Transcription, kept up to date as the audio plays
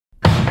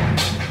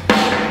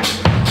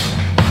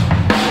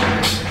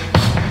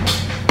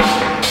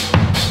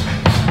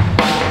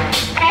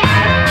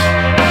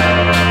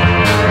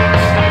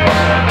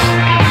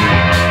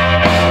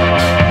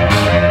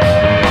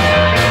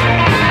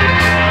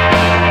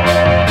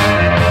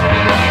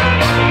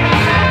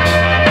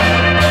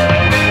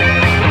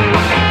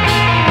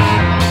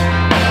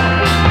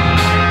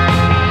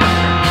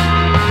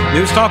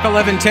News Talk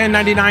 1110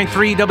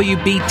 99.3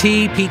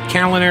 WBT. Pete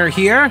Callender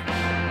here.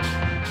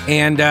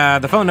 And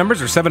the phone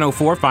numbers are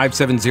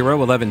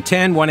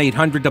 704-570-1110,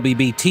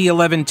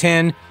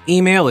 1-800-WBT-1110.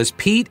 Email is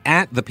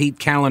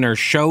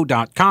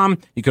pete@thepetecalendershow.com.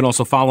 You can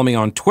also follow me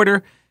on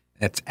Twitter.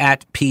 That's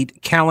at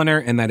Pete Callender,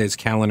 and that is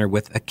Callender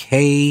with a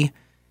K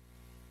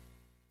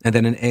and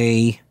then an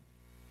A-L-I-N-E-R.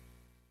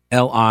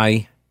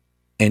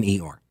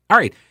 All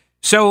right.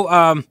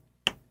 So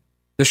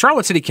the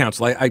Charlotte City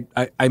Council,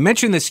 I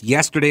mentioned this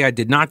yesterday. I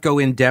did not go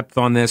in depth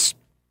on this,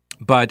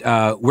 but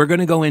we're going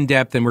to go in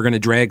depth, and we're going to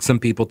drag some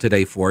people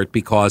today for it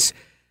because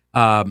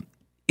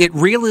it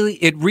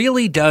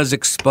really does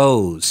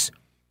expose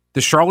the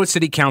Charlotte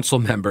City Council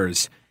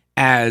members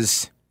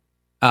as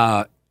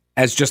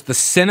just the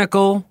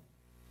cynical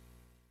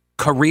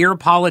career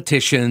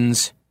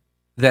politicians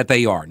that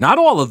they are. Not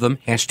all of them,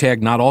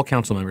 hashtag not all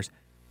council members,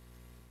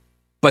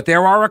 but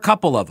there are a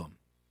couple of them.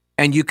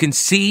 And you can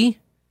see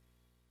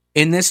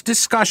in this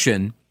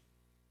discussion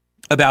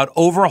about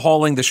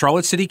overhauling the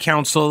Charlotte City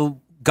Council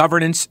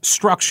governance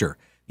structure,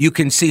 you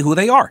can see who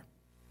they are.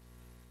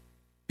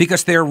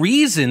 Because their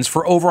reasons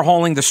for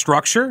overhauling the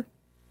structure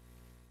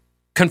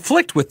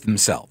conflict with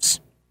themselves.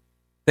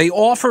 They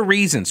offer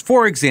reasons.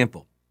 For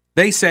example,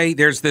 they say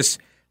there's this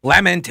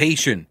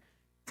lamentation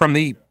from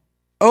the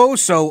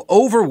so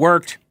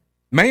overworked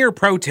Mayor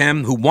Pro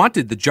Tem who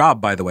wanted the job,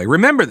 by the way.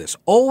 Remember this.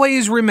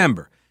 Always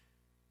remember.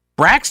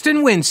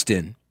 Braxton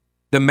Winston,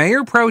 the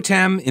Mayor Pro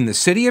Tem in the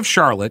city of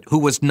Charlotte, who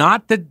was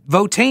not the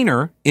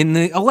votainer in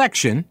the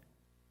election,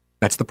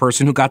 that's the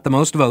person who got the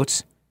most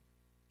votes.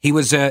 He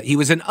was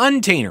an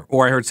untainer,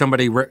 or I heard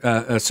somebody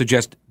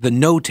suggest the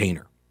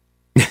no-tainer.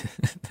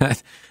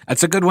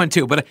 That's a good one,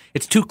 too, but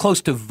it's too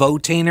close to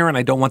votainer, and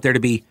I don't want there to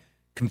be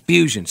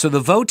confusion. So the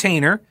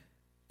votainer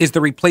is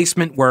the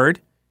replacement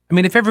word. I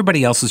mean, if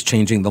everybody else is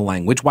changing the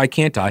language, why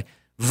can't I?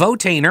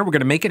 Votainer, we're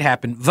going to make it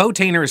happen.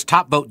 Votainer is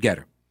top vote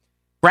getter.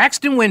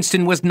 Braxton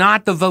Winston was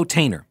not the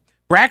votainer.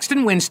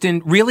 Braxton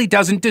Winston really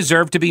doesn't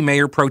deserve to be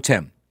Mayor Pro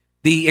Tem.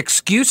 The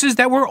excuses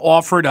that were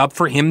offered up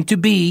for him to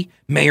be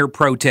Mayor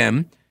Pro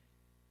Tem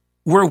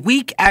were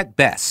weak at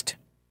best.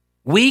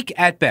 Weak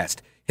at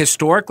best.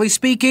 Historically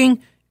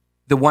speaking,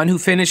 the one who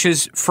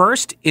finishes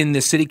first in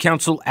the city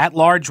council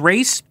at-large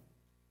race,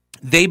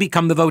 they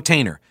become the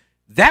votainer.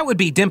 That would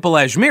be Dimple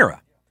Ajmira.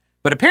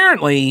 But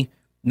apparently,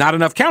 not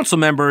enough council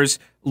members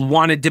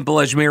wanted Dimple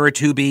Ajmira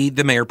to be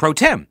the Mayor Pro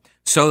Tem.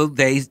 So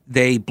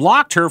they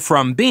blocked her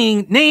from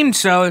being named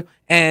so,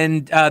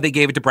 and they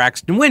gave it to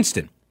Braxton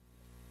Winston.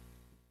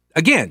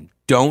 Again,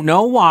 don't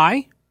know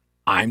why.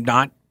 I'm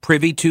not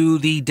privy to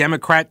the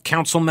Democrat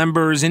council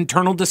members'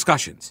 internal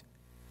discussions.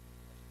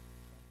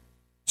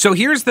 So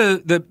here's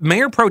the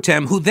Mayor Pro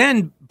Tem, who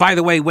then, by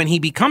the way, when he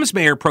becomes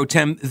Mayor Pro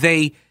Tem,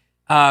 they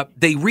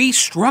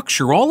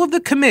restructure all of the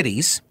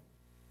committees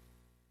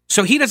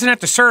so he doesn't have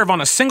to serve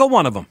on a single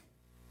one of them.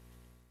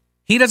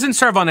 He doesn't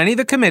serve on any of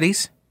the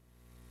committees.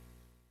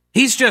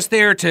 He's just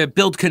there to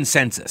build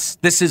consensus.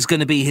 This is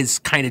going to be his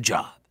kind of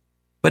job,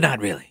 but not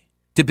really,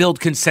 to build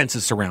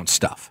consensus around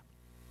stuff.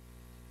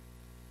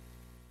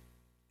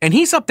 And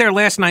he's up there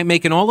last night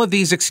making all of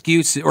these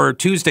excuses, or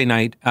Tuesday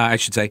night, I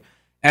should say,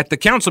 at the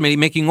council meeting,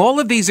 making all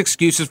of these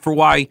excuses for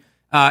why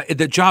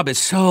the job is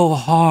so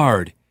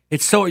hard.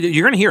 You're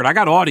going to hear it. I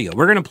got audio.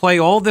 We're going to play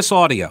all this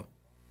audio.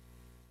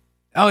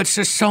 Oh, it's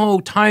just so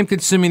time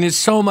consuming. There's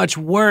so much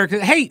work.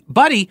 Hey,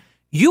 buddy,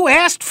 you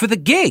asked for the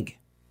gig.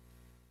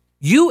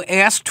 You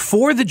asked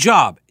for the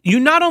job. You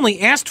not only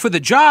asked for the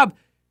job,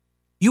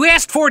 you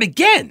asked for it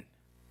again.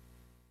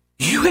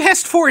 You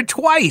asked for it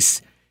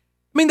twice.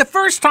 I mean, the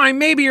first time,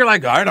 maybe you're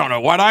like, I don't know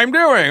what I'm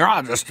doing.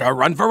 I'll just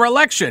run for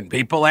election.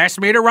 People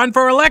asked me to run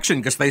for election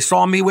because they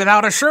saw me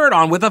without a shirt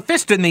on with a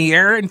fist in the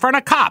air in front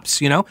of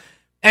cops, you know?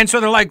 And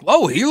so they're like,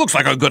 oh, he looks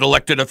like a good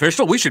elected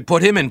official. We should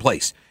put him in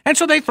place. And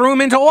so they threw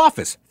him into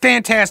office.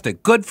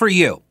 Fantastic. Good for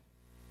you.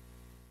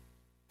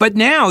 But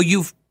now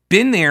you've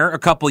been there a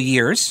couple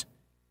years.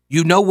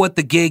 You know what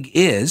the gig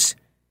is.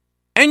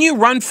 And you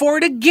run for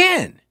it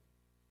again.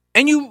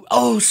 And you,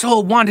 so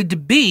wanted to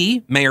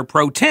be Mayor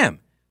Pro Tem.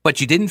 But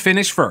you didn't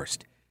finish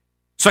first.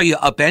 So you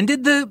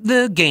upended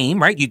the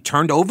game, right? You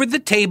turned over the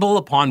table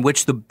upon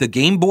which the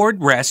game board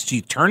rests.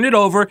 You turned it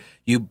over.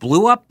 You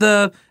blew up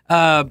the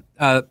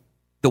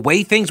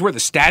way things were, the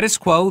status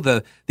quo,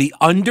 the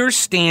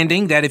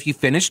understanding that if you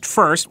finished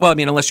first, well, I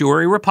mean, unless you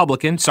were a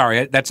Republican,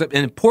 sorry, that's an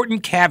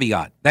important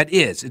caveat.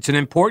 It's an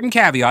important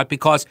caveat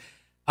because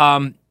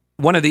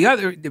one of the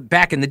other,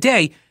 back in the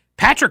day,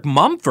 Patrick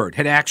Mumford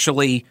had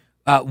actually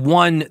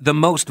won the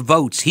most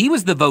votes. He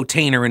was the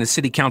votainer in a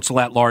city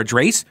council at-large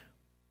race,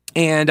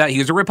 and he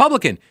was a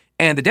Republican.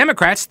 And the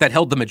Democrats that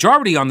held the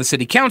majority on the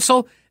city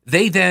council,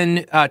 they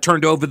then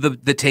turned over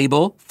the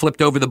table,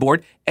 flipped over the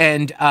board,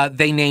 and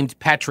they named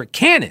Patrick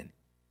Cannon.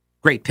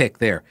 Great pick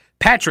there.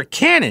 Patrick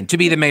Cannon to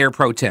be the Mayor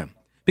Pro Tem.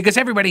 Because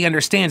everybody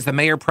understands the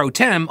Mayor Pro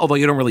Tem, although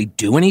you don't really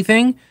do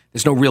anything,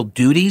 there's no real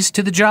duties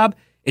to the job,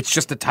 it's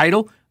just a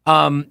title.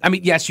 I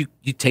mean, yes, you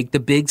take the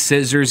big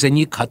scissors and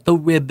you cut the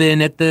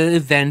ribbon at the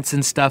events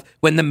and stuff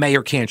when the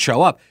mayor can't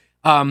show up.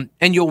 And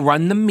you'll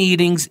run the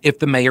meetings if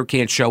the mayor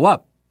can't show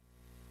up.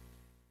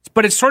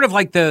 But it's sort of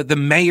like the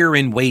mayor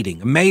in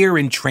waiting, a mayor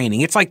in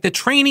training. It's like the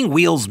training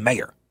wheels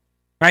mayor,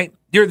 right?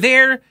 You're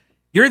there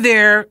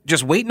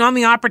just waiting on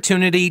the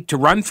opportunity to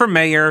run for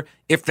mayor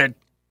if the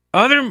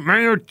other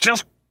mayor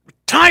just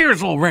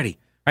retires already,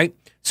 right?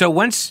 So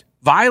once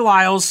Vi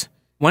Lyles,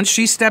 once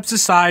she steps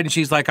aside and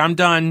she's like, I'm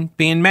done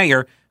being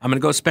mayor, I'm going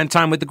to go spend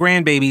time with the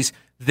grandbabies,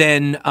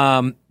 then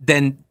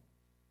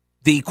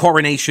the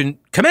coronation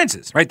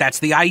commences, right? That's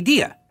the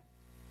idea.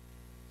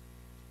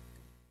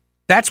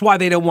 That's why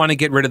they don't want to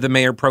get rid of the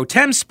mayor pro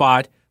tem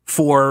spot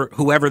for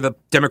whoever the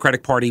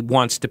Democratic Party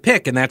wants to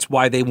pick, and that's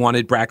why they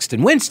wanted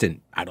Braxton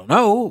Winston. I don't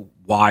know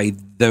why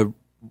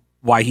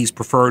he's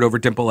preferred over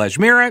Dimple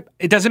Ejmira.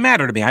 It doesn't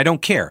matter to me. I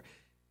don't care.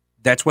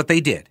 That's what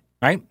they did,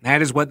 right?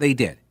 That is what they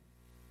did.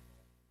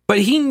 But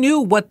he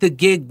knew what the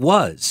gig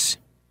was.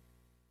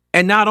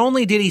 And not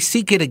only did he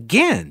seek it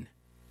again,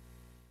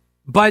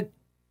 but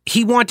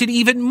he wanted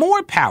even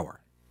more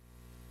power.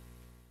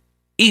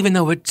 Even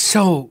though it's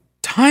so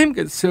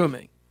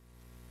time-consuming.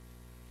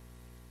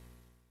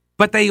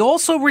 But they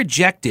also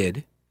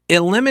rejected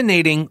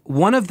eliminating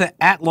one of the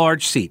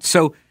at-large seats.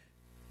 So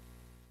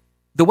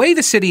the way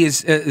the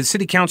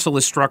city council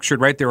is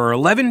structured, right, there are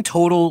 11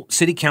 total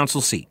city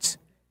council seats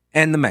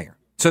and the mayor.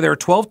 So there are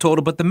 12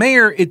 total, but the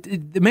mayor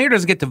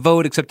doesn't get to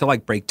vote except to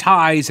like break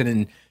ties and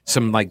in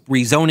some like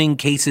rezoning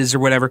cases or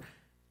whatever.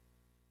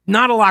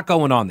 Not a lot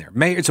going on there.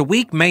 It's a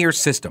weak mayor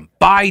system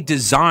by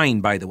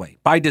design, by the way,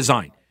 by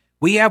design.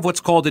 We have what's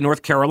called in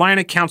North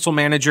Carolina council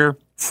manager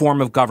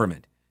form of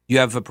government. You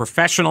have a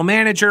professional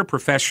manager,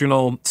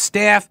 professional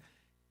staff.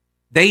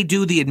 They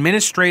do the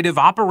administrative,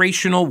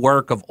 operational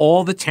work of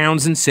all the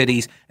towns and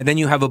cities. And then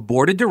you have a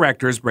board of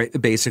directors,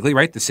 basically,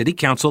 right? The city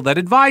council that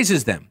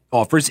advises them,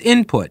 offers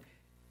input.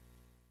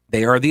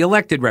 They are the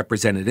elected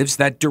representatives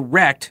that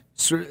direct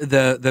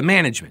the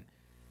management.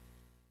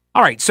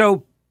 All right,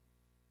 so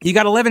you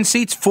got 11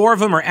 seats. 4 of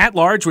them are at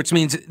large, which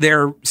means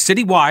they're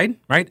citywide,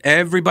 right?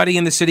 Everybody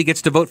in the city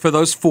gets to vote for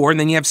those 4, and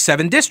then you have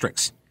 7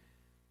 districts.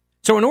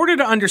 So in order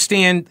to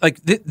understand,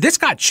 like, this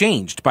got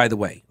changed, by the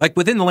way. Like,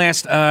 within the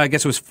last, I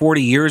guess it was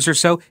 40 years or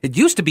so, it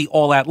used to be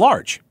all at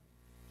large.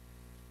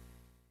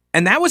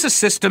 And that was a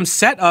system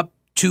set up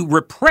to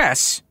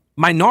repress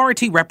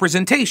minority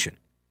representation,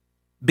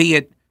 be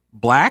it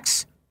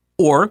blacks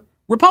or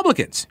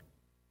Republicans.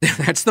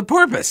 That's the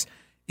purpose.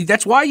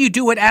 That's why you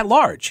do it at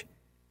large.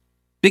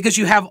 Because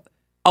you have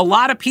a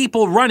lot of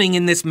people running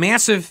in this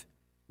massive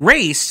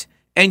race,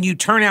 and you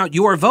turn out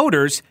your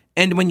voters,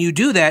 and when you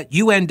do that,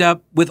 you end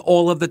up with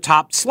all of the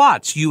top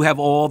slots. You have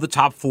all the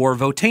top 4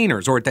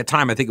 votainers, or at that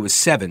time, I think it was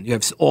 7. You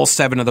have all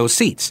 7 of those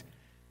seats.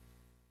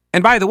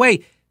 And by the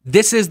way,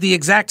 this is the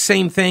exact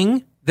same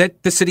thing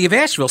that the city of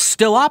Asheville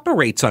still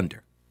operates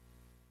under.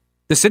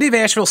 The city of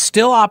Asheville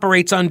still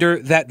operates under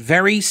that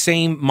very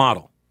same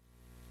model.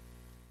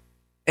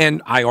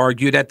 And I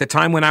argued at the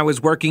time when I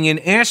was working in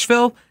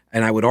Asheville,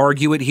 and I would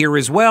argue it here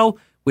as well,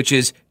 which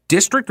is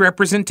district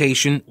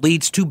representation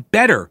leads to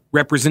better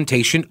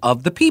representation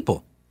of the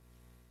people.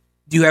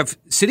 You have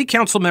city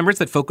council members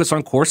that focus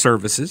on core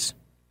services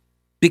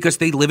because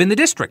they live in the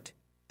district.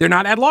 They're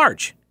not at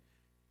large.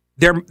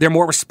 They're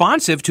more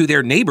responsive to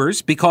their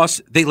neighbors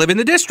because they live in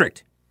the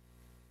district.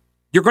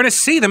 You're going to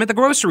see them at the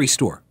grocery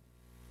store.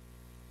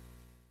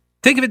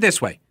 Think of it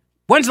this way.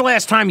 When's the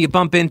last time you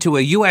bump into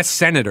a U.S.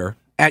 senator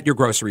at your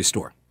grocery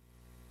store?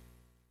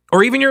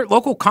 Or even your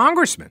local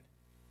congressman?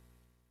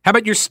 How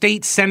about your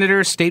state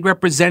senator, state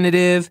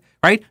representative,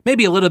 right?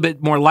 Maybe a little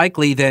bit more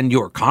likely than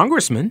your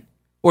congressman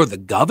or the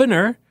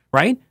governor,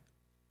 right?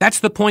 That's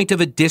the point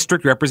of a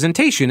district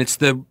representation. It's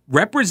the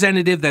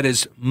representative that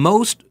is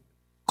most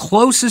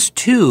closest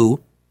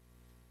to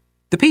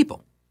the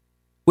people,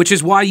 which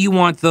is why you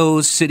want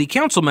those city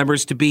council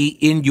members to be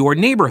in your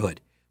neighborhood.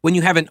 When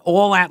you have an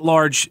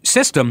all-at-large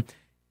system,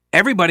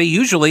 everybody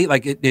usually,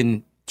 like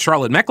in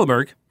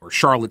Charlotte-Mecklenburg, or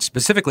Charlotte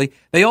specifically,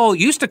 they all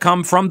used to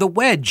come from the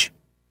wedge.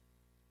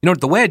 You know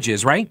what the wedge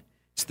is, right?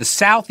 It's the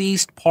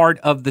southeast part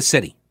of the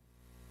city.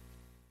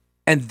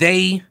 And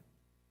they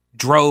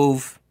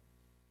drove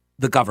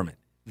the government.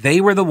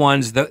 They were the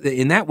ones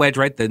in that wedge,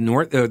 right?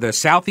 The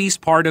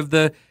southeast part of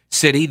the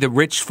city, the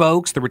rich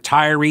folks, the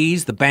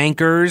retirees, the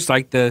bankers,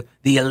 like the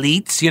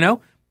elites, you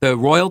know, the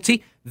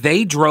royalty,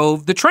 they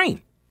drove the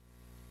train.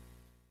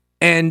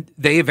 And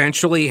they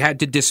eventually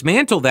had to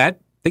dismantle that.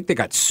 I think they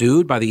got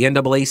sued by the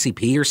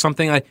NAACP or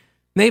something.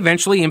 They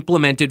eventually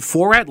implemented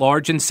 4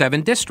 at-large and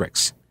 7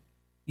 districts.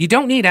 You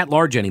don't need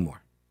at-large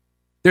anymore.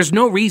 There's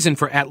no reason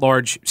for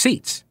at-large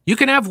seats. You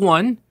can have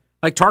one,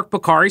 like Tark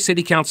Bakari,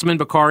 City Councilman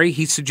Bakari,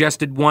 he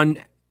suggested 1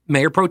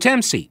 mayor pro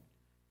tem seat.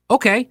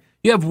 Okay,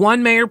 you have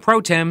 1 mayor pro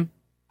tem.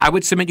 I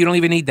would submit you don't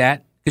even need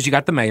that because you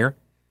got the mayor.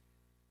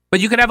 But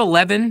you could have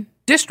 11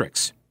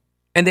 districts.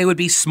 And they would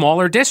be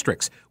smaller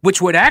districts,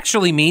 which would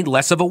actually mean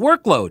less of a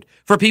workload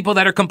for people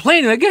that are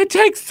complaining, like, it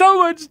takes so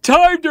much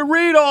time to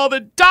read all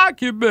the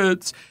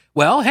documents.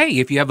 Well, hey,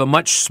 if you have a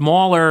much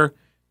smaller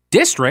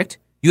district,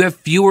 you have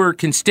fewer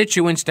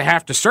constituents to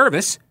have to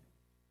service.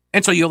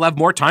 And so you'll have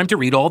more time to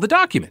read all the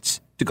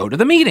documents, to go to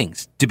the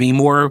meetings, to be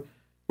more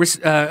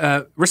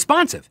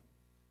responsive.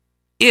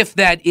 If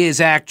that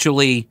is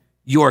actually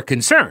your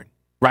concern,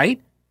 right?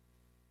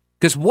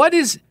 Because what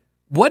is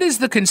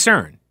the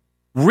concern,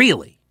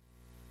 really?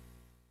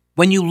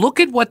 When you look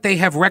at what they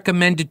have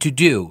recommended to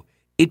do,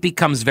 it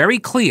becomes very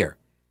clear.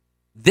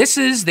 This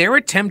is their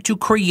attempt to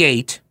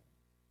create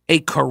a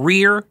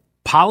career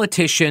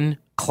politician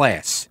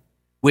class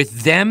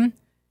with them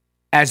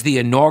as the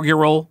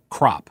inaugural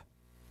crop.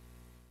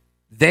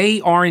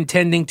 They are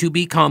intending to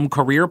become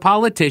career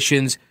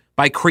politicians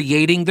by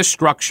creating the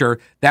structure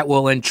that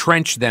will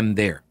entrench them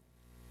there.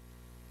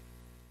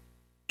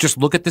 Just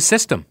look at the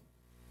system.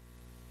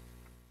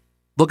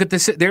 Look at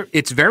this.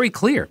 It's very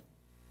clear.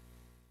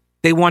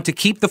 They want to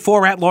keep the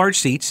 4 at-large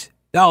seats.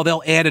 Oh,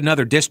 they'll add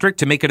another district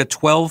to make it a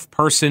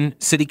 12-person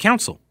city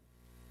council.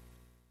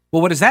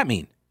 Well, what does that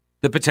mean?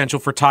 The potential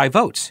for tie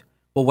votes.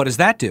 Well, what does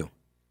that do?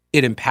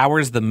 It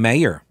empowers the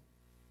mayor.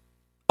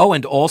 Oh,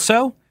 and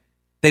also,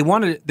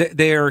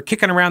 they're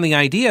kicking around the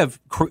idea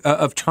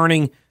of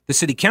turning the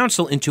city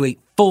council into a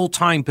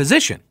full-time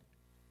position.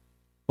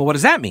 Well, what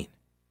does that mean?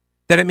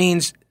 That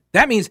means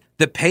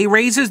the pay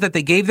raises that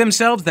they gave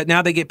themselves, that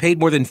now they get paid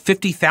more than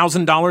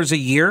 $50,000 a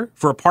year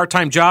for a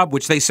part-time job,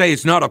 which they say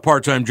is not a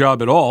part-time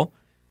job at all.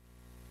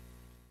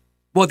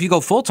 Well, if you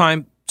go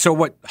full-time, so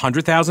what,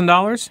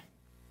 $100,000?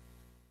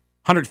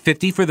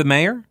 $150,000 for the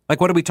mayor? Like,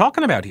 what are we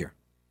talking about here?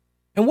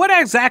 And what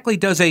exactly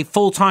does a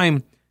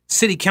full-time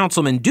city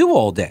councilman do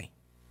all day?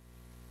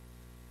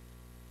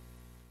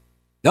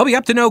 They'll be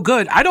up to no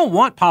good. I don't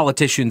want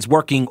politicians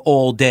working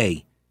all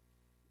day.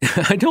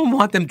 I don't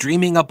want them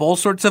dreaming up all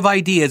sorts of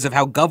ideas of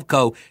how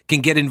GovCo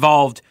can get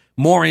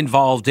more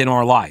involved in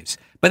our lives.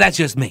 But that's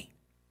just me.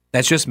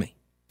 That's just me.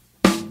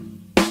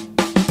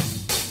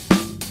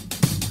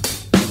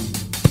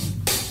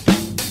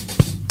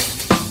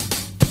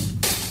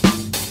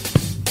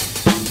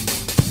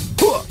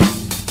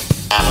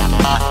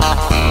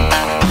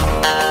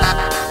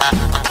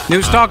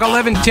 News Talk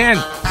 1110,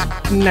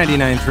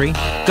 99.3,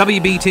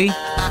 WBT.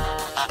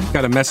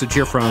 Got a message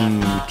here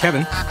from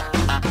Kevin,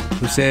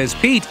 who says,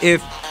 Pete,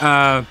 if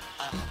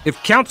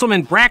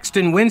Councilman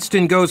Braxton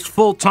Winston goes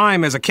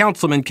full-time as a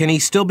councilman, can he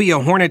still be a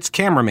Hornets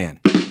cameraman?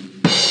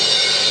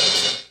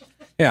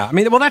 Yeah, I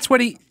mean, well, this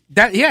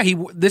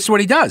is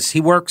what he does.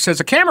 He works as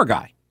a camera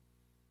guy.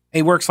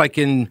 He works like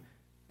in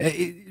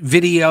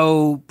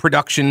video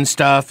production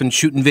stuff and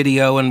shooting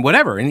video and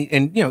whatever.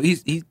 And you know,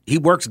 he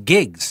works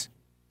gigs.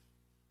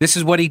 This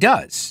is what he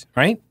does,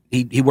 right?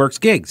 He works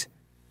gigs.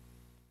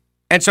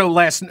 And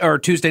so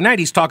Tuesday night,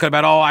 he's talking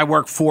about, I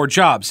work 4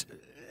 jobs.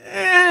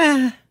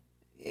 Yeah,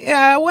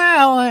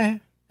 well,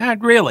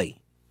 not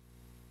really.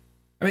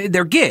 I mean,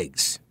 they're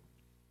gigs,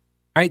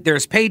 right?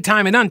 There's paid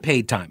time and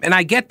unpaid time. And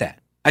I get that.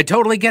 I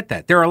totally get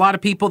that. There are a lot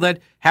of people that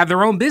have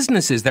their own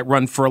businesses that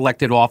run for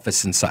elected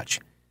office and such.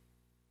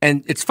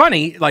 And it's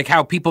funny, like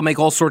how people make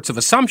all sorts of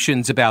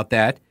assumptions about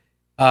that.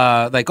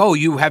 Like,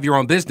 you have your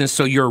own business,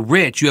 so you're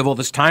rich. You have all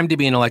this time to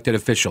be an elected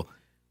official.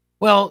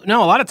 Well,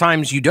 no, a lot of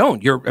times you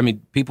don't.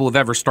 People who've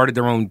ever started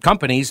their own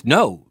companies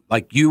know,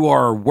 like you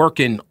are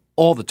working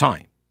all the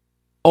time.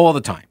 All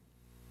the time.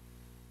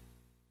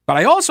 But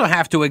I also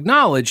have to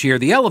acknowledge here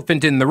the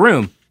elephant in the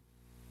room,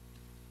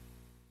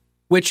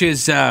 which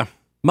is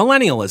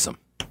millennialism.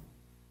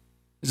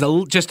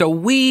 There's just a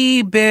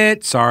wee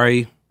bit,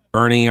 sorry,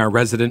 Bernie, our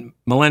resident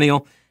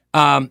millennial,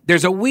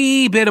 there's a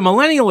wee bit of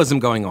millennialism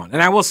going on.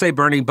 And I will say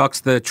Bernie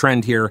bucks the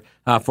trend here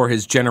for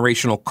his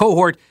generational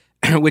cohort,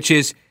 which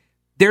is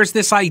there's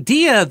this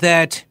idea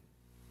that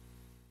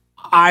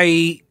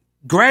I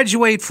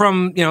graduate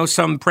from,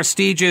 some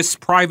prestigious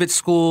private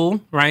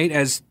school, right,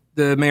 as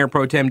the mayor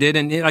pro tem did,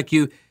 and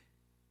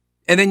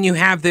then you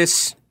have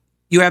these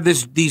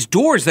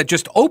doors that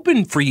just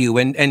open for you,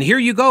 and here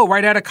you go,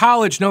 right out of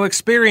college, no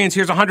experience,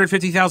 here's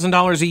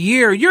 $150,000 a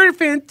year, you're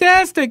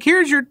fantastic,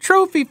 here's your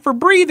trophy for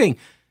breathing.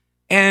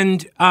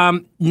 And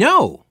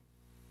no,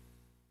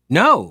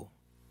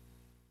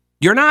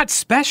 you're not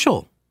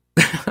special.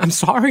 I'm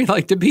sorry,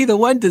 to be the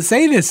one to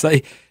say this.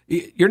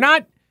 You're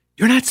not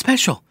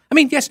special. I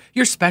mean, yes,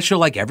 you're special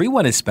like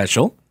everyone is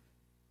special,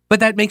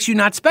 but that makes you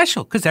not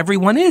special because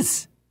everyone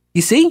is.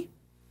 You see?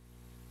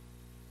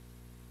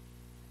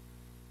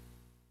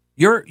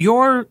 Your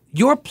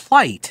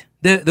plight,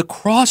 the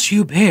cross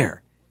you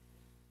bear,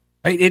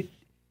 right?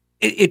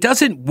 It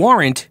doesn't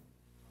warrant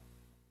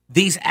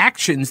these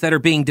actions that are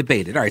being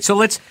debated. All right, so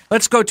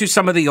let's go to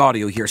some of the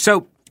audio here.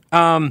 So,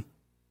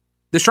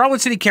 the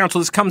Charlotte City Council,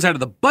 this comes out of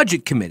the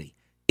Budget Committee.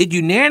 It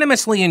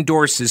unanimously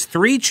endorses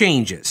 3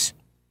 changes.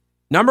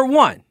 Number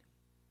 1,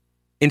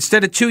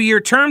 instead of 2-year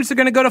terms, they're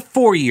going to go to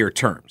 4-year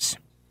terms.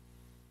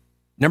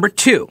 Number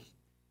 2,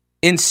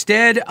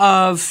 instead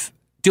of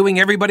doing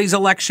everybody's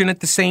election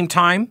at the same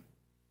time,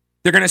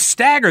 they're going to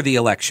stagger the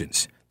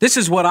elections. This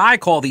is what I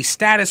call the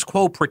Status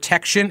Quo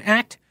Protection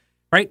Act,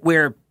 right,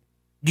 where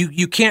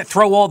you can't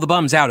throw all the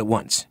bums out at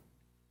once.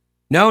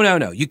 No.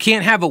 You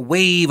can't have a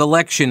wave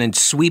election and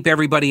sweep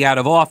everybody out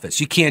of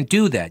office. You can't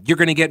do that. You're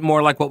going to get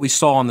more like what we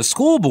saw on the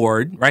school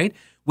board, right,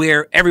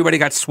 where everybody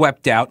got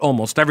swept out,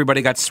 almost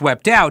everybody got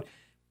swept out.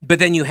 But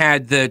then you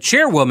had the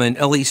chairwoman,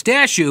 Elise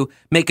Dashew,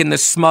 making the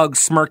smug,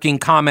 smirking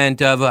comment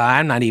of,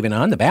 I'm not even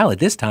on the ballot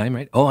this time,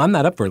 right? Oh, I'm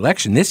not up for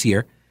election this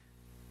year.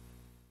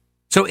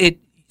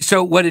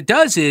 So what it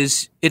does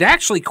is it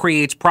actually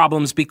creates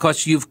problems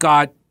because you've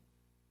got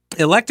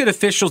elected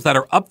officials that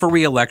are up for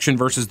re-election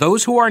versus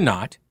those who are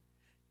not.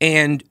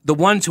 And the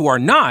ones who are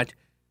not,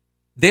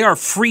 they are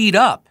freed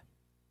up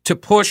to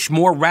push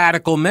more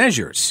radical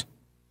measures.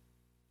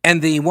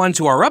 And the ones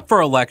who are up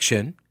for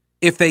election,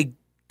 if they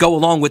go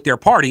along with their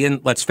party,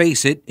 and let's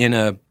face it, in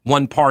a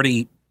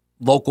one-party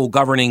local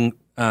governing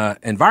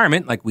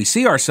environment like we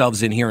see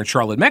ourselves in here in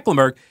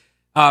Charlotte-Mecklenburg,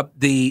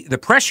 the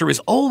pressure is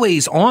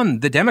always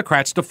on the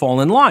Democrats to fall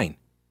in line.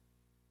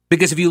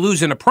 Because if you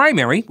lose in a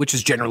primary, which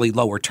is generally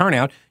lower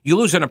turnout, you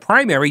lose in a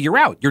primary, you're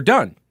out, you're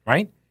done,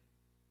 right?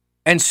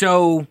 And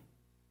so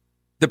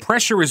the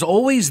pressure is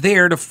always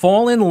there to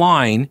fall in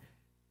line,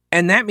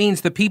 and that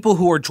means the people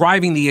who are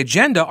driving the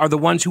agenda are the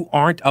ones who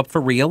aren't up for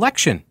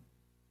re-election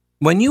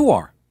when you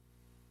are,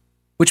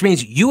 which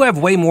means you have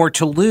way more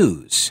to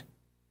lose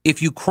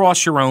if you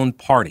cross your own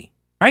party,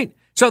 right?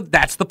 So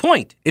that's the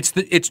point. It's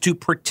to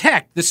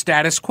protect the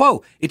status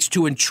quo. It's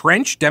to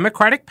entrench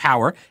Democratic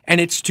power, and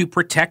it's to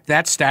protect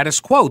that status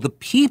quo, the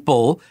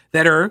people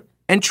that are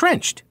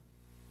entrenched.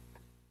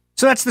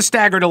 So that's the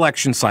staggered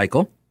election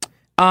cycle.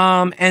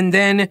 And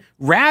then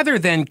rather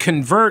than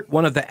convert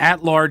one of the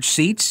at-large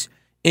seats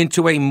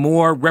into a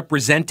more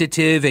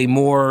representative, a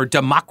more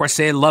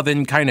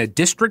democracy-loving kind of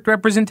district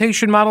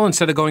representation model,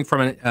 instead of going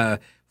from a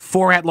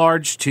 4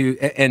 at-large to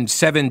and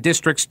 7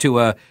 districts to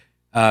a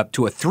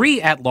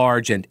 3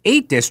 at-large and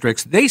 8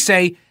 districts, they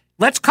say,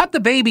 let's cut the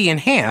baby in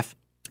half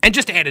and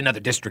just add another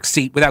district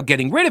seat without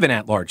getting rid of an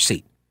at-large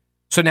seat.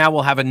 So now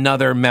we'll have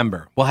another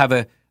member. We'll have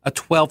a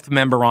 12th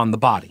member on the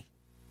body.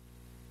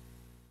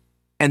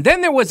 And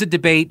then there was a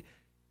debate.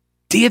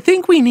 Do you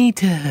think we need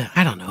to,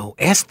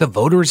 ask the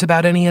voters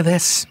about any of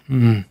this?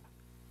 And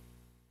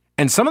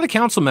some of the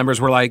council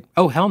members were like,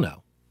 oh, hell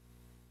no.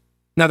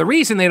 Now, the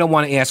reason they don't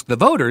want to ask the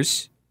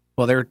voters,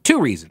 well, there are 2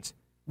 reasons.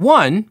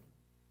 One,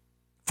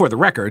 for the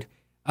record,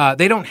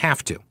 they don't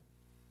have to.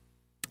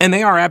 And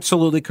they are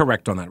absolutely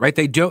correct on that, right?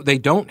 They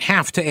don't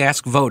have to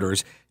ask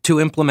voters to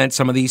implement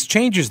some of these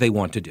changes they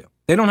want to do.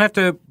 They don't have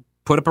to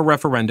put up a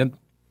referendum.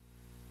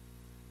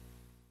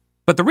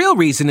 But the real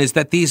reason is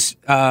that these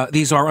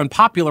are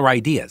unpopular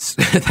ideas.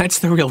 That's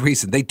the real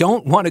reason. They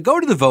don't want to go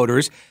to the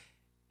voters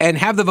and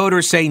have the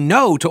voters say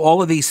no to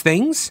all of these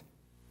things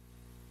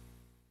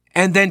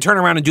and then turn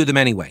around and do them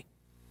anyway.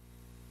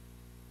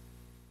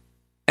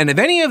 And if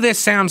any of this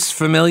sounds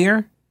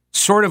familiar,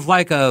 sort of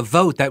like a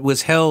vote that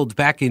was held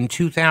back in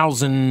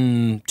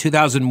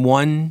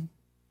 2001,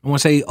 I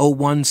want to say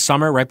 01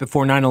 summer, right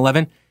before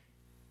 9/11,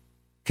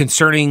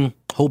 concerning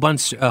a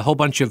whole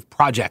bunch of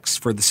projects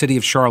for the city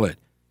of Charlotte.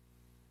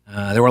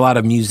 There were a lot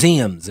of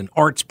museums and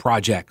arts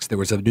projects. There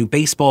was a new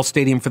baseball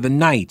stadium for the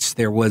Knights.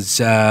 There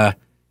was, what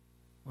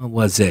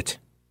was it?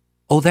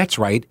 Oh, that's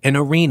right, an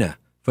arena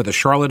for the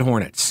Charlotte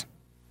Hornets.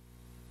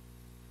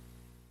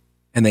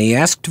 And they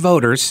asked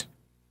voters.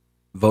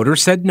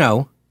 Voters said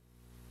no.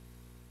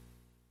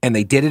 And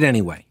they did it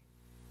anyway.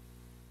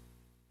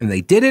 And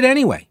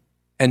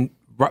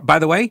by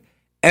the way,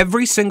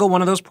 every single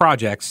one of those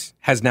projects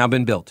has now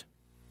been built.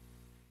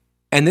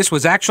 And this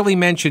was actually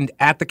mentioned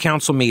at the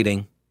council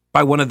meeting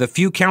by one of the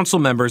few council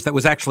members that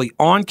was actually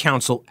on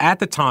council at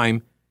the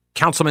time,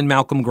 Councilman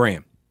Malcolm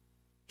Graham.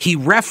 He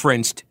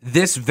referenced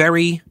this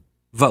very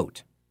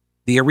vote,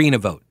 the arena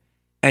vote,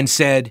 and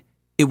said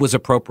it was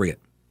appropriate.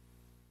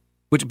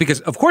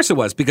 Because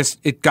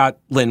it got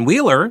Lynn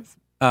Wheeler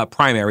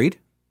primaried,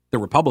 the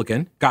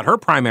Republican, got her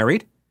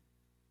primaried,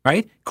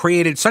 right?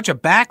 Created such a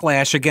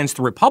backlash against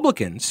the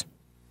Republicans,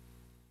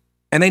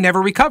 and they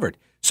never recovered.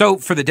 So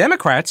for the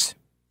Democrats,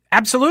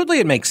 absolutely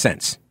it makes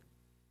sense.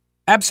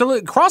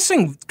 Absolutely.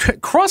 Crossing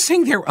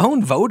their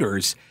own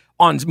voters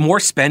on more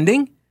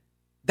spending,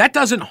 that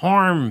doesn't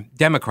harm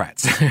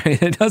Democrats.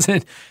 It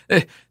doesn't.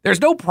 There's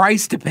no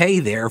price to pay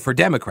there for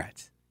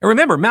Democrats. And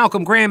remember,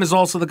 Malcolm Graham is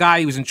also the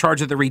guy who was in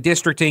charge of the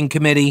redistricting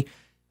committee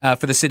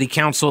for the city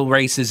council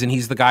races, and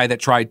he's the guy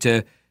that tried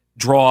to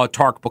draw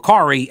Tark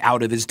Bakari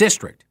out of his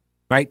district,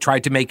 right?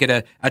 Tried to make it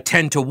a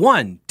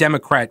 10-1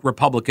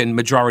 Democrat-Republican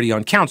majority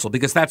on council,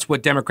 because that's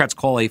what Democrats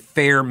call a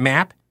fair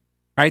map.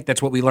 Right?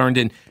 That's what we learned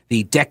in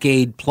the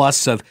decade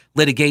plus of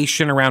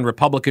litigation around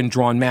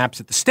Republican-drawn maps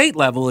at the state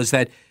level, is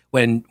that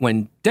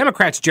when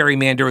Democrats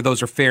gerrymander,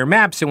 those are fair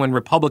maps, and when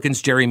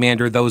Republicans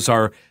gerrymander, those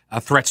are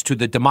threats to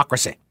the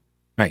democracy.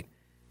 Right?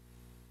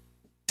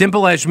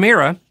 Dimple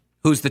Ajmira,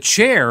 who's the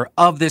chair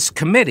of this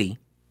committee,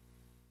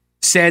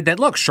 said that,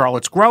 look,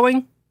 Charlotte's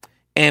growing,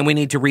 and we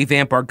need to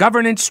revamp our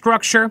governance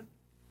structure,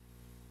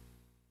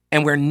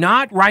 and we're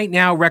not right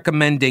now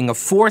recommending a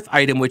 4th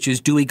item, which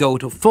is, do we go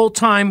to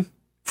full-time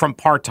from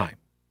part-time?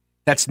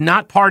 That's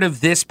not part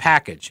of this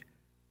package.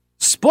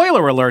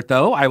 Spoiler alert,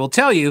 though, I will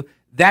tell you,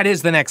 that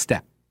is the next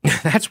step.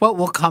 That's what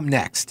will come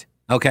next,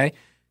 okay?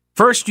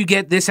 First, you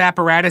get this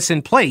apparatus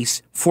in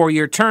place,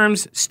 4-year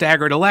terms,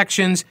 staggered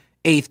elections,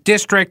 8th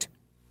district,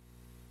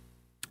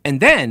 and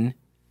then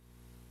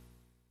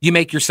you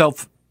make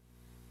yourself,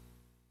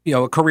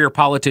 a career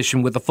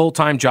politician with a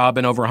full-time job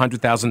and over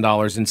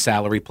 $100,000 in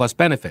salary plus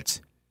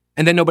benefits.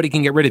 And then nobody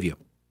can get rid of you.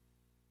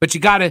 But you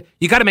gotta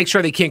make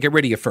sure they can't get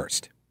rid of you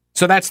first.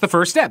 So that's the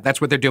first step.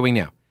 That's what they're doing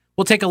now.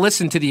 We'll take a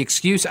listen to the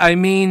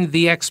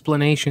the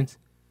explanations.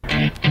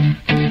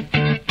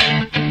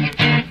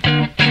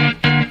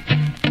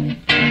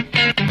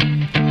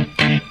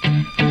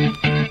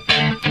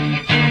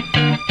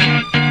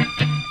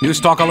 News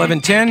Talk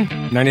 1110,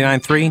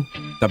 99.3,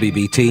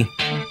 WBT.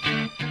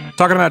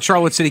 Talking about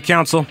Charlotte City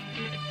Council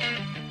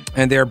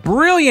and their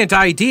brilliant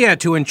idea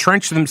to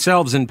entrench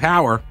themselves in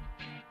power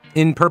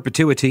in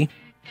perpetuity.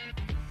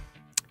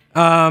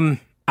 I've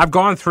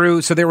gone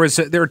through, so there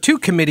are two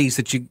committees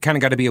that you kind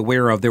of got to be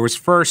aware of. There was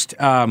first,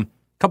 a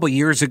couple of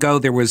years ago,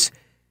 there was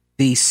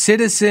the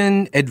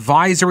Citizen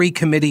Advisory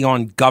Committee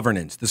on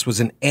Governance. This was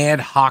an ad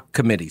hoc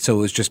committee. So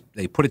it was just,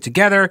 they put it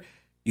together.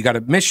 You got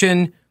a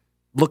mission.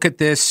 Look at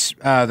this,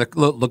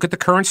 look at the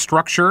current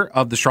structure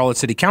of the Charlotte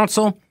City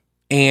Council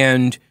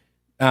and,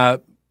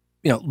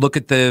 look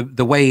at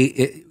the way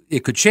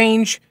it could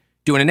change,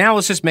 do an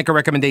analysis, make a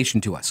recommendation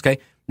to us. Okay.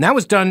 And that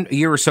was done a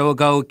year or so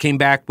ago. It came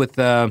back with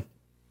a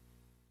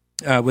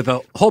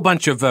whole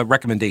bunch of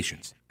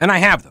recommendations. And I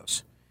have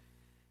those.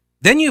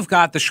 Then you've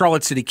got the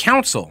Charlotte City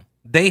Council.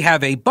 They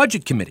have a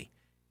budget committee.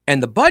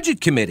 And the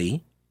budget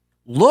committee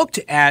looked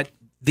at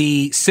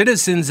the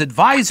Citizens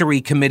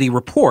Advisory Committee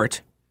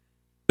report,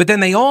 but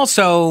then they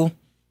also,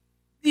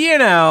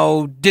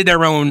 did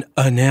their own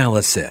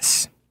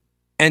analysis.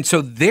 And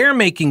so they're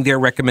making their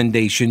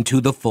recommendation to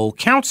the full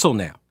council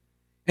now.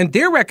 And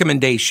their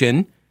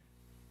recommendation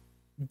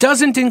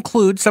doesn't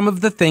include some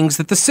of the things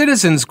that the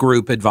citizens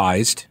group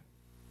advised.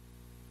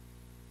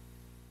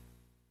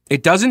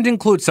 It doesn't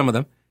include some of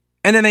them.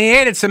 And then they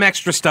added some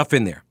extra stuff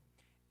in there.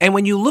 And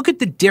when you look at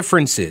the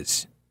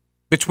differences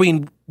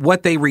between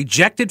what they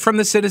rejected from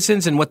the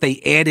citizens and what they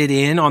added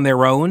in on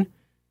their own,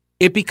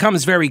 it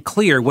becomes very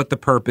clear what the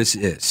purpose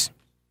is.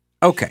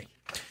 Okay,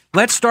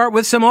 let's start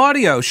with some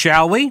audio,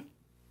 shall we?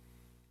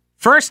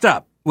 First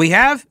up, we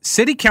have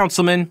City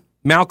Councilman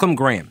Malcolm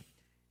Graham.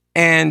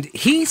 And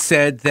he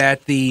said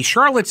that the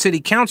Charlotte City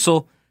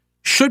Council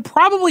should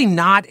probably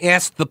not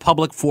ask the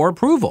public for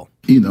approval.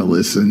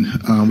 Listen,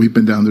 we've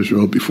been down this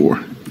road before,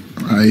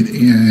 right?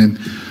 And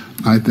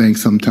I think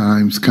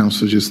sometimes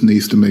council just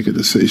needs to make a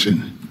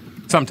decision.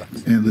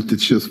 Sometimes. And let the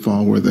chips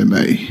fall where they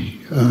may.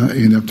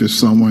 And if there's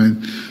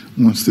someone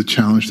wants to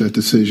challenge that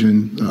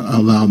decision,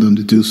 allow them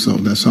to do so.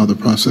 That's how the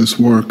process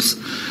works.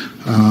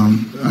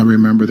 I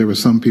remember there were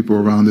some people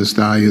around this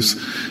dais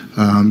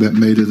that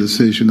made a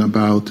decision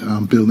about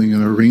building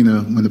an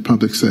arena when the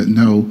public said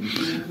no,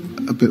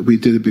 but we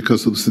did it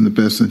because it was in the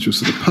best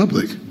interest of the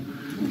public,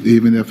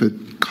 even if it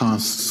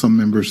cost some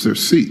members their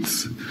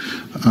seats.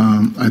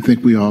 I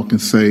think we all can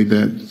say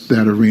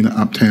that arena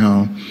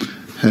uptown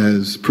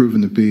has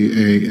proven to be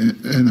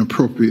an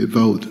appropriate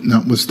vote,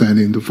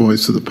 notwithstanding the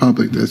voice of the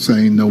public that's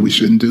saying, no, we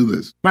shouldn't do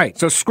this. Right.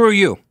 So screw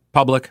you,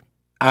 public.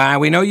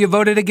 We know you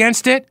voted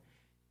against it.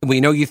 We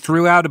know you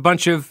threw out a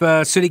bunch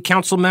of city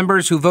council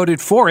members who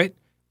voted for it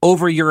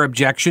over your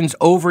objections,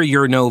 over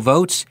your no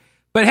votes.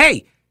 But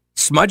hey,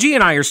 Smudgy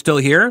and I are still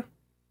here,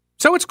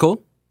 so it's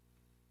cool.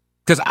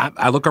 Because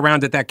I look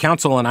around at that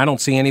council and I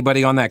don't see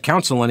anybody on that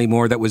council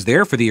anymore that was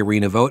there for the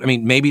arena vote. I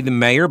mean, maybe the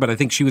mayor, but I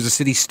think she was a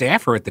city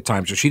staffer at the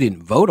time, so she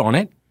didn't vote on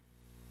it.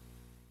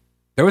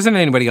 There wasn't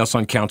anybody else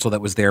on council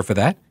that was there for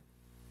that.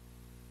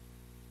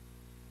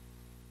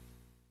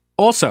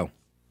 Also,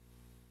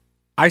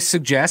 I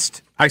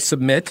submit,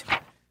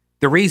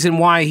 the reason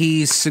why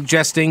he's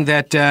suggesting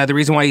that, the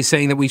reason why he's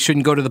saying that we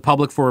shouldn't go to the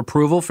public for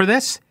approval for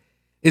this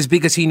is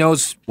because he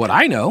knows what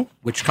I know,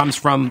 which comes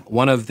from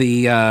one of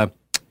the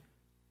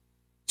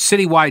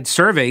citywide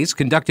surveys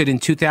conducted in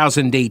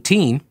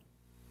 2018.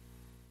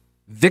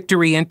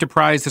 Victory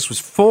Enterprise, this was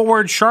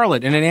Forward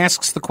Charlotte, and it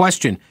asks the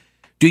question,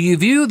 do you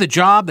view the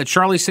job that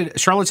Charlotte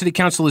City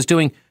Council is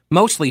doing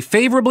mostly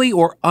favorably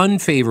or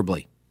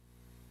unfavorably?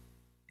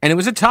 And it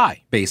was a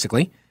tie,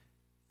 basically.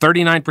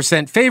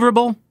 39%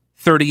 favorable,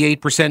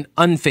 38%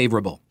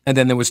 unfavorable. And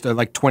then there was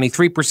like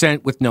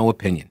 23% with no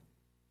opinion.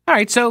 All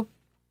right, so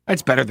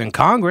that's better than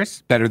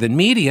Congress, better than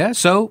media.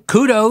 So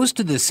kudos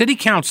to the city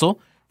council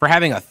for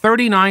having a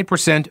 39%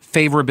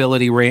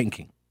 favorability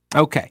ranking.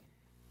 Okay.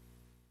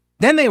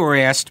 Then they were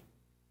asked,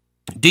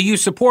 do you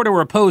support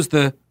or oppose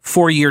the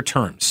 4-year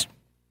terms?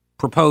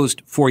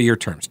 Proposed 4-year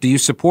terms. Do you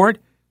support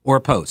or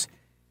oppose?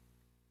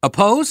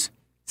 Oppose,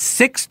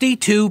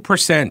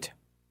 62%.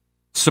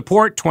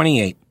 Support,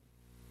 28%.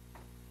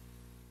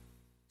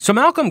 So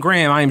Malcolm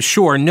Graham, I'm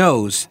sure,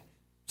 knows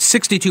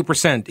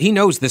 62%. He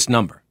knows this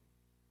number.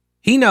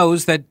 He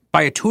knows that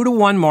by a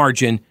 2-to-1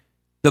 margin,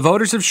 the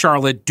voters of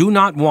Charlotte do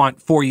not want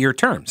 4-year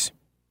terms.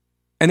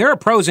 And there are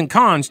pros and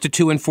cons to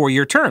 2- and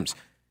 4-year terms.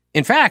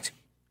 In fact,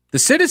 the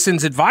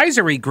Citizens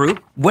Advisory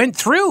Group went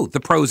through the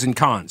pros and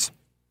cons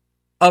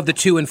of the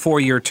 2- and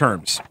 4-year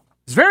terms.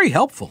 It's very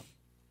helpful.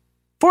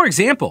 For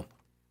example,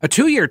 a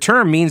 2-year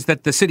term means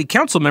that the city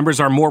council members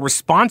are more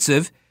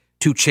responsive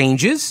to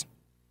changes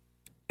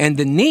and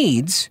the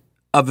needs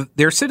of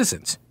their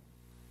citizens.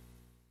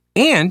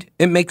 And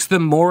it makes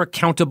them more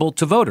accountable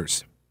to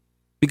voters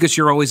because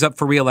you're always up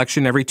for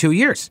re-election every 2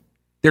 years.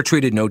 They're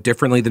treated no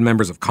differently than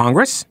members of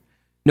Congress,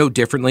 no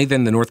differently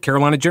than the North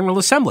Carolina General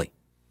Assembly.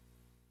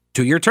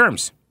 2-year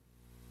terms.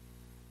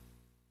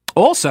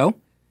 Also,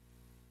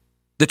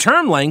 the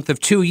term length of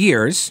 2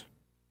 years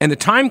and the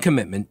time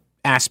commitment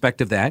aspect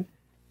of that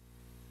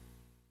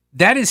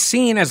is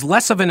seen as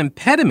less of an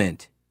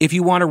impediment if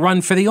you want to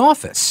run for the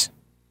office.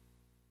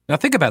 Now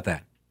think about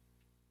that,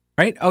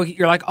 right? Oh,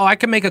 you're like, I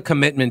can make a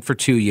commitment for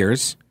 2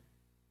 years.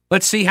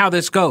 Let's see how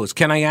this goes.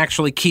 Can I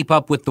actually keep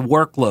up with the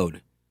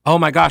workload? Oh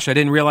my gosh, I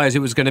didn't realize it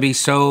was going to be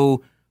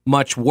so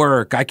much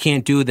work. I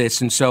can't do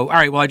this. And so, all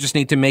right, well, I just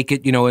need to make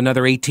it,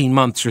 another 18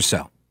 months or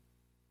so.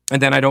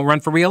 And then I don't run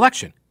for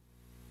re-election.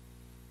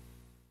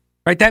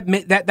 Right?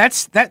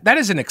 That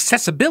is an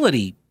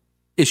accessibility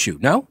issue,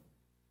 no?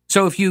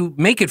 So if you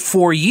make it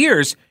 4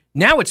 years,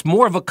 now it's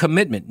more of a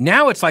commitment.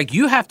 Now it's like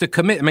you have to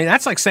commit. I mean,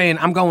 that's like saying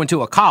I'm going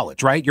to a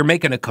college, right? You're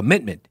making a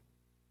commitment.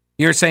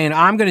 You're saying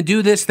I'm going to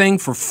do this thing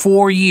for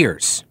 4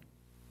 years.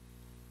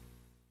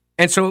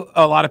 And so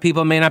a lot of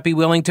people may not be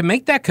willing to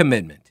make that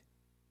commitment.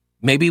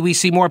 Maybe we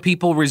see more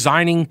people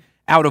resigning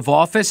out of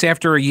office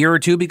after a year or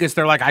two because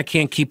they're like, I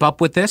can't keep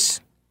up with this.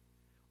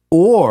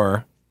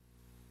 Or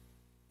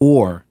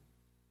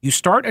you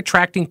start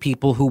attracting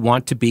people who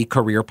want to be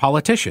career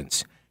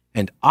politicians.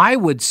 And I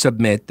would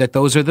submit that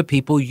those are the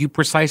people you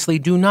precisely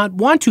do not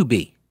want to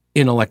be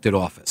in elected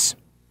office.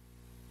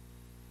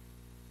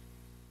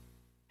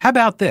 How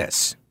about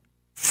this?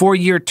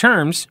 4-year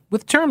terms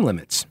with term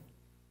limits.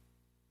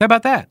 How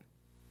about that?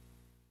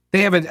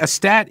 They have a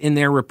stat in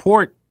their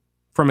report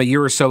from a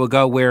year or so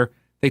ago where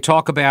they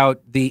talk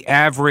about the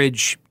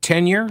average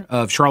tenure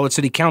of Charlotte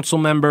City Council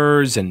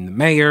members and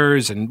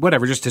mayors and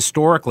whatever, just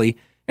historically,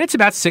 and it's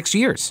about 6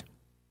 years.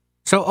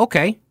 So,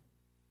 okay,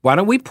 why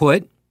don't we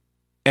put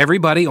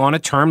everybody on a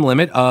term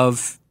limit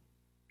of,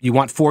 you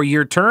want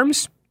 4-year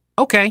terms?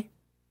 Okay,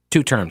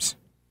 2 terms.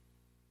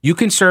 You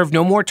can serve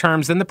no more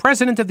terms than the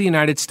President of the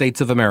United States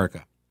of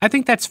America. I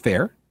think that's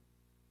fair,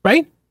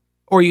 right?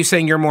 Or are you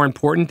saying you're more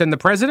important than the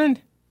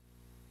President?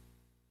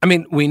 I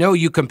mean, we know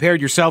you compared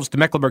yourselves to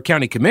Mecklenburg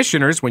County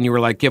Commissioners when you were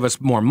like, give us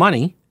more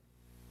money.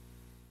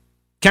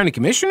 County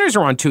Commissioners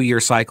are on 2-year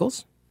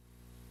cycles.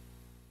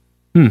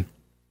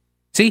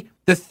 See,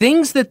 the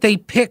things that they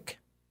pick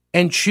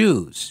and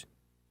choose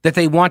that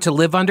they want to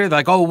live under,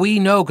 like, oh, we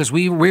know because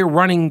we're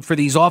running for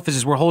these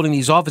offices, we're holding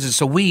these offices,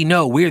 so we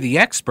know we're the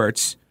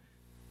experts.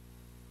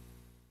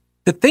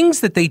 The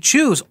things that they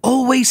choose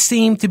always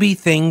seem to be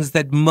things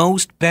that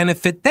most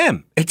benefit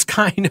them. It's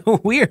kind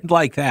of weird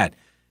like that.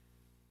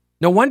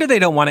 No wonder they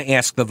don't want to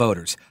ask the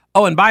voters.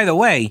 Oh, and by the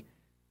way,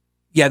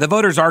 yeah, the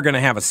voters are going to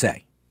have a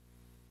say.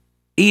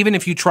 Even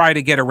if you try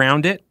to get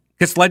around it,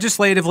 because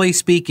legislatively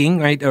speaking,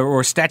 right,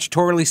 or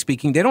statutorily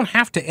speaking, they don't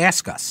have to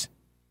ask us.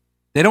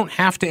 They don't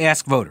have to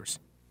ask voters.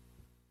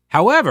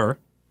 However,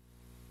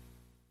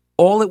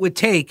 all it would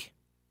take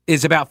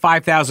is about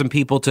 5,000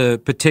 people to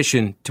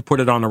petition to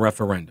put it on a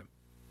referendum.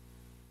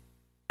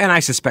 And I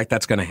suspect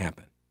that's going to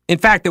happen. In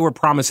fact, there were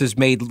promises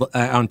made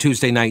on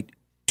Tuesday night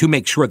to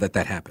make sure that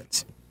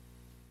happens.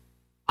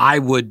 I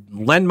would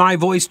lend my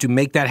voice to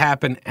make that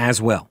happen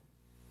as well.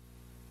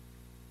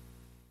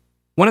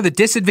 One of the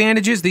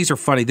disadvantages, these are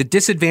funny, the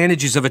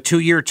disadvantages of a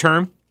 2-year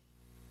term,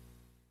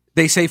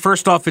 they say,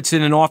 first off, it's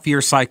in an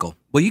off-year cycle.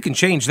 Well, you can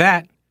change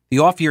that. The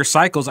off-year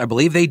cycles, I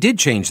believe they did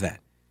change that.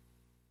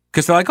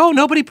 Because they're like, oh,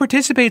 nobody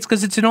participates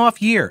because it's an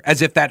off year,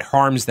 as if that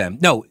harms them.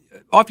 No,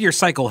 off-year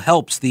cycle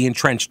helps the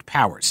entrenched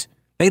powers.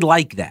 They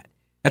like that.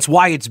 That's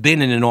why it's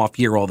been in an off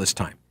year all this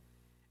time.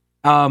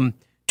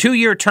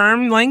 2-year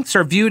term lengths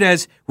are viewed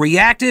as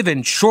reactive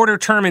and shorter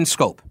term in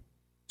scope.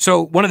 So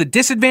one of the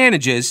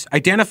disadvantages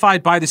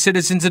identified by the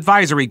Citizens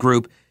Advisory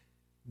Group,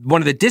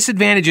 one of the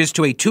disadvantages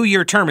to a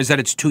 2-year term is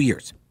that it's 2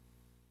 years.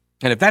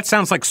 And if that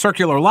sounds like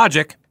circular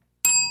logic,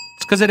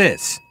 it's because it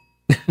is.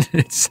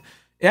 It's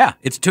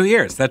 2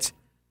 years. That's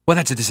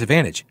a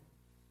disadvantage.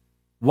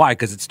 Why?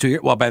 Because it's 2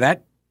 years. Well, by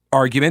that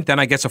argument, then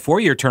I guess a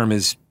 4-year term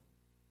is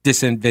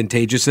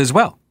disadvantageous as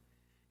well.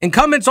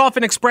 Incumbents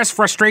often express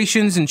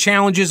frustrations and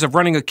challenges of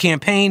running a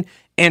campaign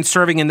and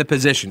serving in the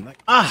position.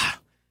 Like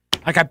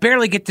I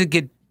barely get to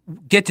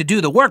do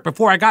the work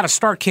before I got to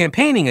start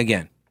campaigning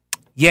again.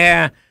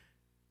 Yeah,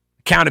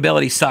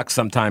 accountability sucks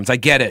sometimes. I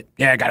get it.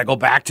 Yeah, I got to go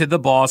back to the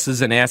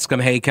bosses and ask them,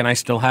 hey, can I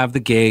still have the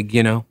gig?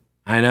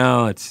 I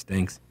know it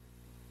stinks.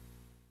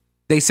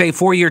 They say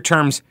 4-year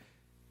terms,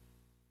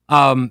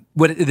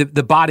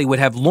 the body would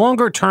have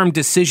longer-term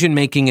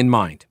decision-making in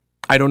mind.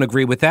 I don't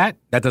agree with that.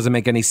 That doesn't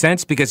make any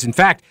sense because, in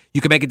fact, you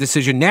can make a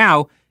decision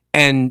now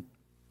and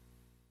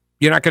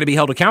you're not going to be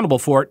held accountable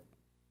for it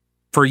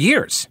for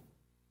years.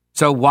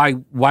 So why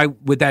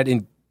would that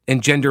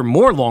engender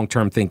more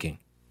long-term thinking?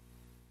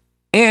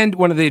 And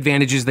one of the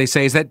advantages they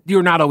say is that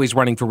you're not always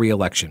running for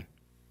re-election.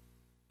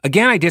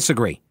 Again, I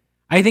disagree.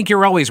 I think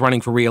you're always running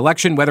for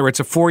re-election, whether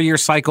it's a 4-year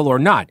cycle or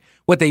not.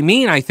 What they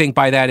mean, I think,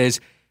 by that is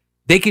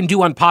they can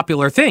do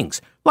unpopular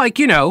things, like,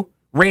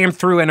 ram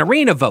through an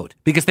arena vote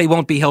because they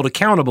won't be held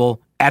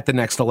accountable at the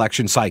next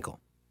election cycle.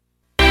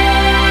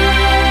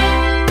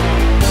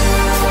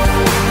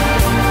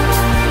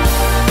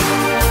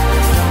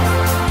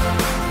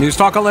 News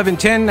Talk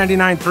 1110,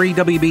 99.3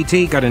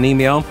 WBT. Got an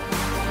email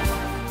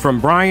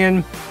from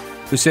Brian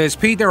who says,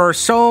 Pete, there are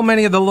so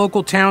many of the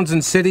local towns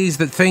and cities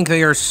that think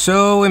they are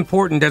so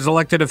important as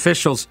elected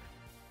officials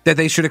that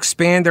they should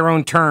expand their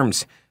own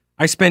terms.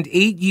 I spent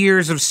 8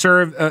 years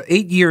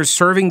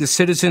serving the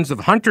citizens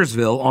of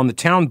Huntersville on the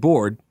town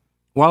board,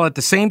 while at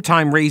the same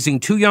time raising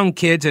 2 young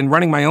kids and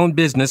running my own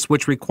business,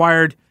 which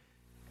required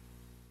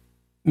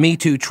me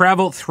to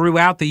travel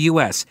throughout the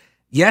U.S.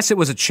 Yes, it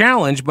was a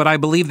challenge, but I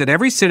believe that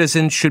every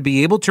citizen should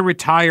be able to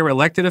retire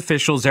elected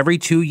officials every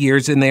 2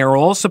 years, and they are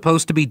all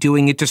supposed to be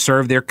doing it to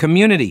serve their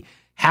community.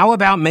 How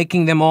about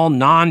making them all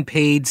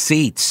non-paid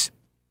seats?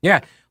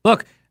 Yeah,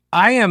 look,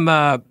 I am...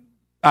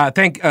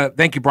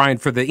 Thank you, Brian,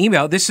 for the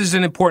email. This is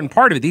an important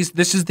part of it.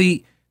 This is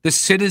the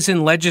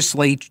citizen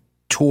legislator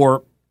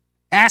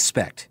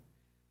aspect.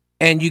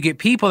 And you get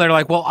people that are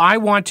like, well, I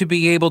want to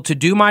be able to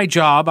do my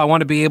job. I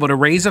want to be able to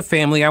raise a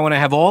family. I want to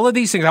have all of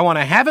these things. I want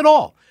to have it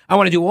all. I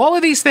want to do all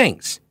of these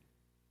things.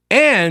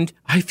 And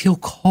I feel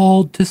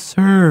called to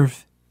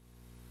serve.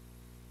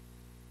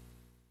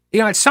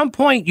 At some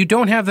point, you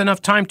don't have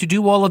enough time to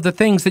do all of the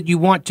things that you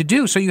want to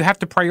do. So you have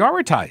to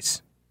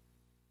prioritize.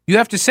 You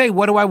have to say,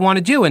 what do I want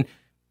to do? And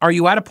are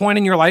you at a point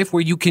in your life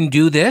where you can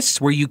do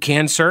this, where you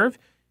can serve?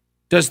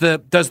 Does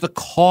the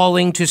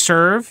calling to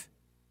serve,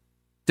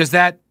 does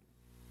that,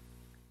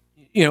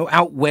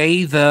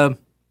 outweigh the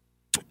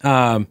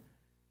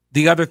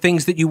other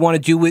things that you want to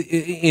do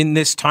in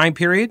this time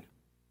period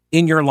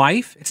in your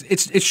life?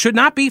 It should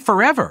not be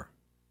forever.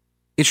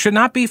 It should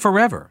not be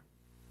forever.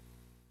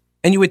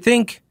 And you would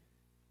think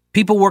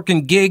people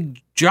working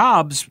gig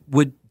jobs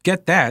would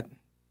get that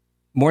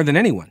more than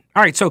anyone.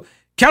 All right, so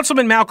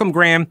Councilman Malcolm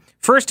Graham,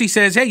 first he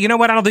says, hey, you know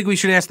what? I don't think we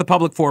should ask the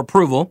public for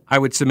approval. I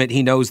would submit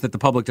he knows that the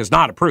public does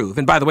not approve.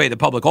 And by the way, the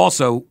public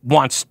also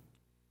wants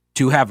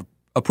to have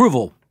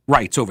approval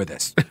rights over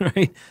this.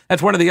 Right?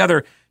 That's one of the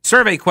other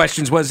survey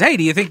questions was, hey,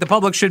 do you think the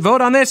public should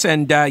vote on this?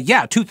 And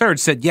yeah, 2/3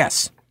 said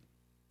yes.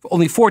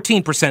 Only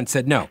 14%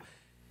 said no.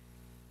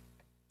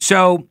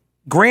 So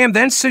Graham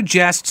then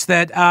suggests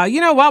that,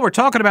 while we're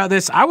talking about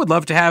this, I would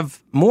love to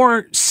have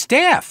more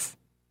staff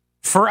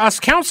for us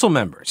council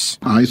members.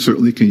 I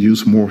certainly can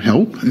use more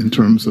help in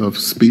terms of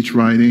speech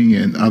writing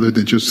and other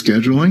than just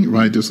scheduling,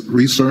 right? Just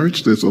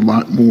research. There's a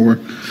lot more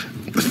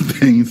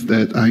things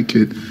that I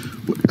could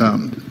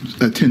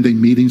attending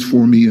meetings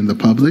for me in the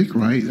public,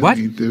 right? What?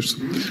 I mean,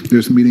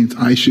 there's meetings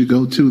I should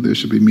go to. There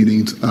should be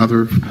meetings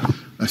other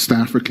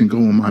staffer can go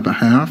on my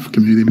behalf,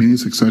 community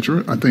meetings,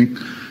 etc. I think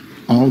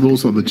all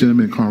those are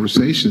legitimate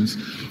conversations.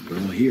 We're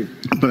all here.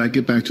 But I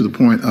get back to the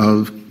point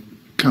of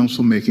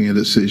council making a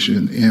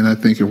decision, and I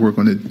think if we're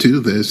going to do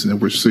this and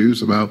if we're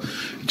serious about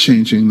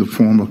changing the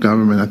form of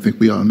government, I think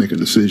we ought to make a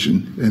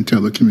decision and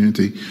tell the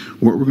community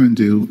what we're going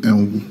to do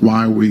and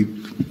why we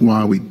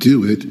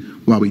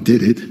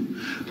did it,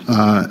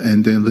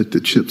 and then let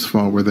the chips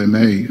fall where they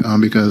may.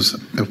 Because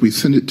if we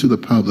send it to the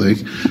public,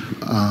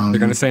 they're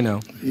going to say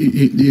no.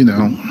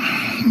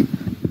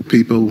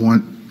 People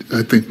want.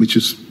 I think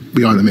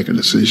we ought to make a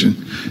decision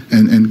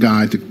and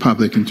guide the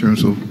public in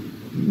terms of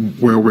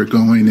where we're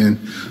going and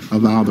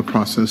allow the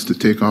process to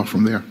take off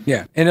from there.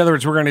 Yeah. In other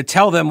words, we're going to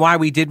tell them why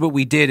we did what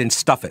we did and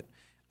stuff it.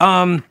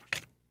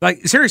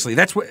 Seriously,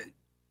 that's what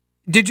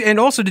did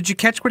you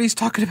catch what he's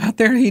talking about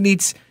there? He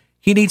needs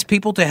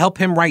people to help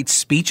him write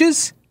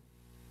speeches?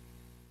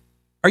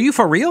 Are you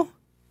for real?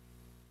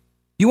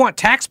 You want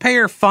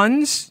taxpayer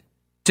funds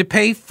to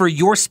pay for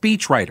your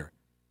speechwriter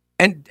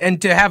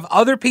and to have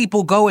other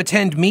people go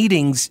attend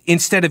meetings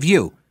instead of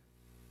you?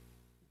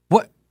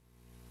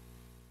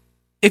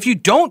 If you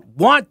don't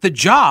want the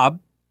job,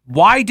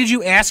 why did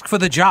you ask for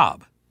the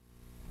job?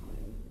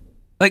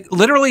 Like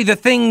literally the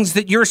things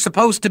that you're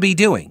supposed to be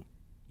doing,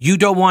 you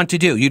don't want to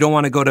do. You don't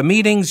want to go to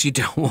meetings. You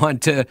don't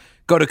want to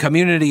go to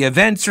community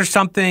events or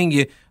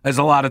something. There's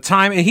a lot of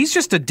time. And he's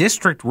just a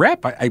district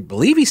rep. I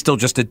believe he's still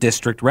just a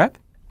district rep.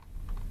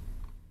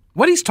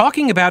 What he's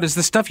talking about is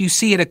the stuff you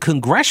see at a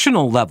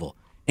congressional level.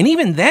 And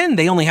even then,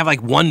 they only have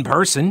like one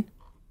person.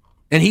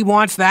 And he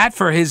wants that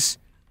for his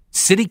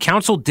city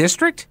council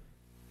district?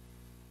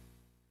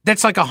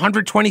 That's like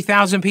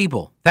 120,000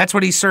 people. That's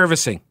what he's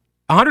servicing.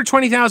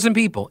 120,000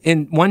 people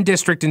in one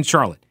district in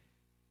Charlotte.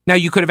 Now,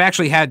 you could have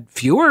actually had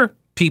fewer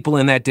people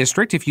in that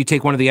district if you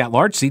take one of the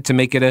at-large seats and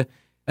make it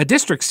a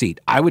district seat.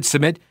 I would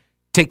submit,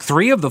 take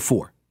 3 of the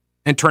 4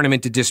 and turn them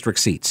into district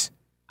seats.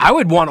 I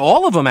would want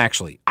all of them,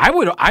 actually.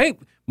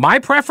 My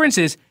preference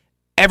is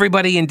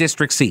everybody in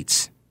district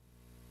seats.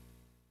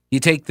 You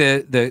take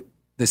the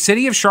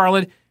city of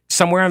Charlotte,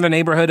 somewhere in the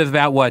neighborhood of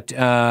about,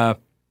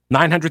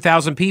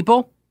 900,000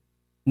 people?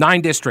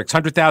 9 districts,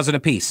 100,000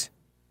 apiece.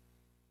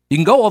 You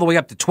can go all the way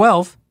up to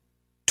 12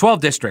 12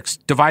 districts.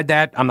 Divide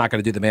that. I'm not going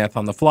to do the math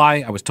on the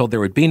fly. I was told there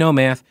would be no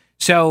math.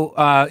 So,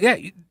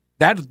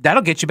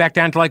 that'll get you back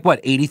down to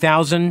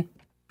 80,000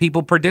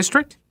 people per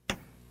district?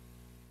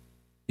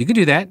 You can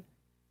do that.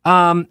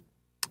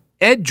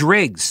 Ed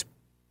Driggs,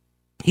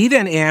 he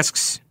then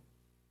asks,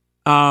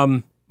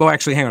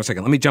 actually, hang on a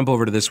second. Let me jump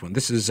over to this one.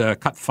 This is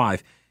cut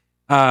 5.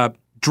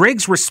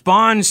 Driggs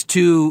responds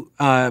to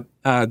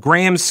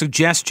Graham's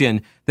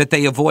suggestion that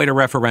they avoid a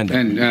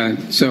referendum.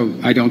 And so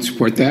I don't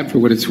support that for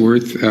what it's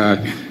worth.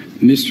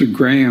 Mr.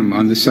 Graham,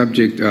 on the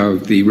subject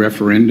of the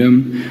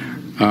referendum,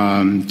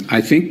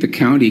 I think the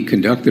county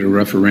conducted a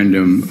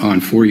referendum on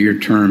 4-year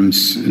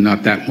terms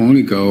not that long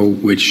ago,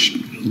 which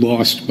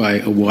lost by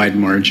a wide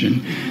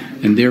margin.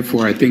 And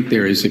therefore, I think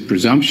there is a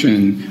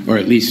presumption, or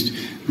at least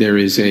there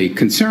is a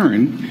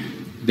concern,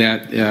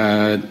 that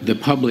the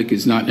public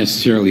is not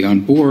necessarily on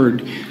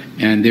board,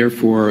 and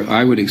therefore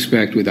I would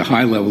expect with a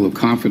high level of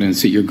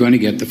confidence that you're going to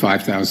get the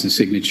 5,000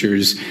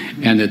 signatures,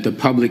 and that the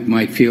public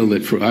might feel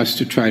that for us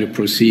to try to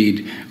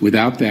proceed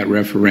without that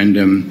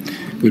referendum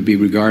would be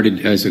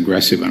regarded as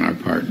aggressive on our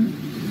part.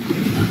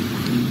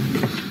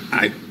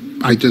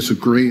 I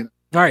disagree.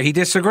 All right, he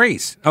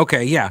disagrees.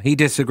 Okay, yeah, he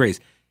disagrees.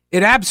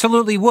 It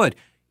absolutely would.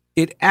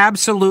 It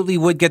absolutely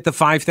would get the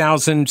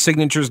 5,000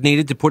 signatures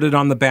needed to put it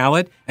on the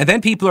ballot. And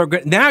then people are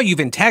now you've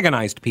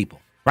antagonized people,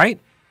 right?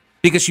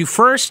 Because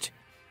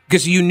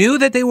you knew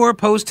that they were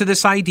opposed to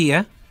this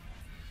idea.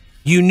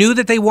 You knew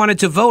that they wanted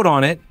to vote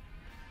on it.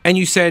 And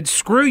you said,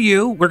 screw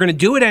you, we're going to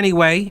do it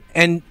anyway.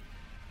 And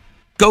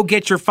go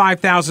get your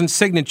 5,000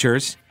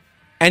 signatures.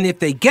 And if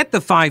they get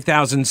the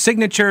 5,000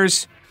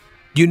 signatures,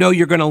 you know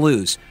you're going to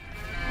lose.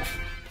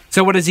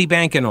 So what is he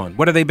banking on?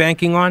 What are they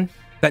banking on?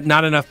 That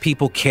not enough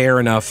people care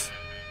enough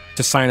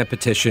to sign a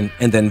petition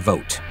and then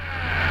vote.